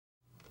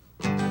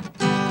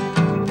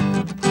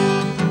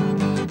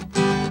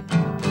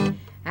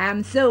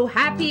I'm so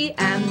happy,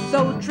 I'm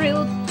so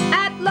thrilled.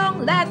 At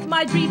long last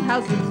my dream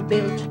house is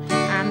built.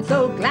 I'm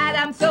so glad,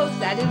 I'm so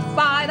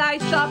satisfied. I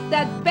shopped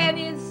at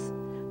Benny's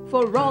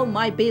for all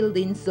my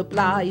building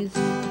supplies.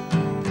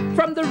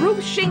 From the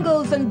roof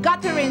shingles and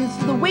gutterings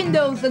to the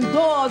windows and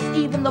doors,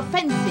 even the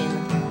fencing.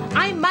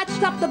 I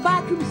matched up the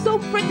bathroom so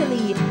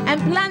prettily and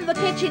planned the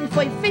kitchen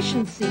for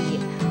efficiency.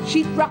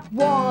 Sheetrock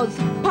walls,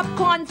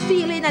 popcorn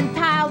ceiling and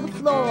tiled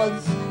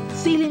floors,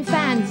 ceiling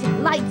fans,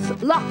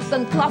 lights, locks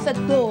and closet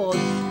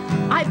doors.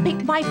 I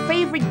picked my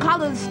favorite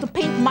colors to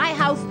paint my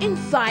house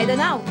inside and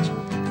out.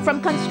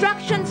 From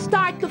construction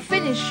start to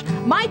finish,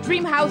 my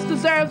dream house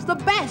deserves the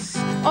best.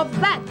 Of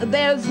that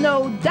there's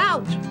no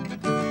doubt.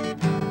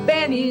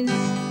 Benny's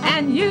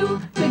and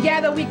you,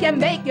 together we can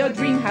make your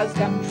dream house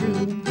come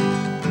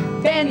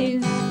true.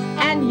 Benny's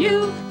and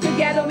you,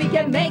 together we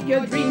can make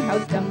your dream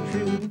house come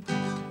true.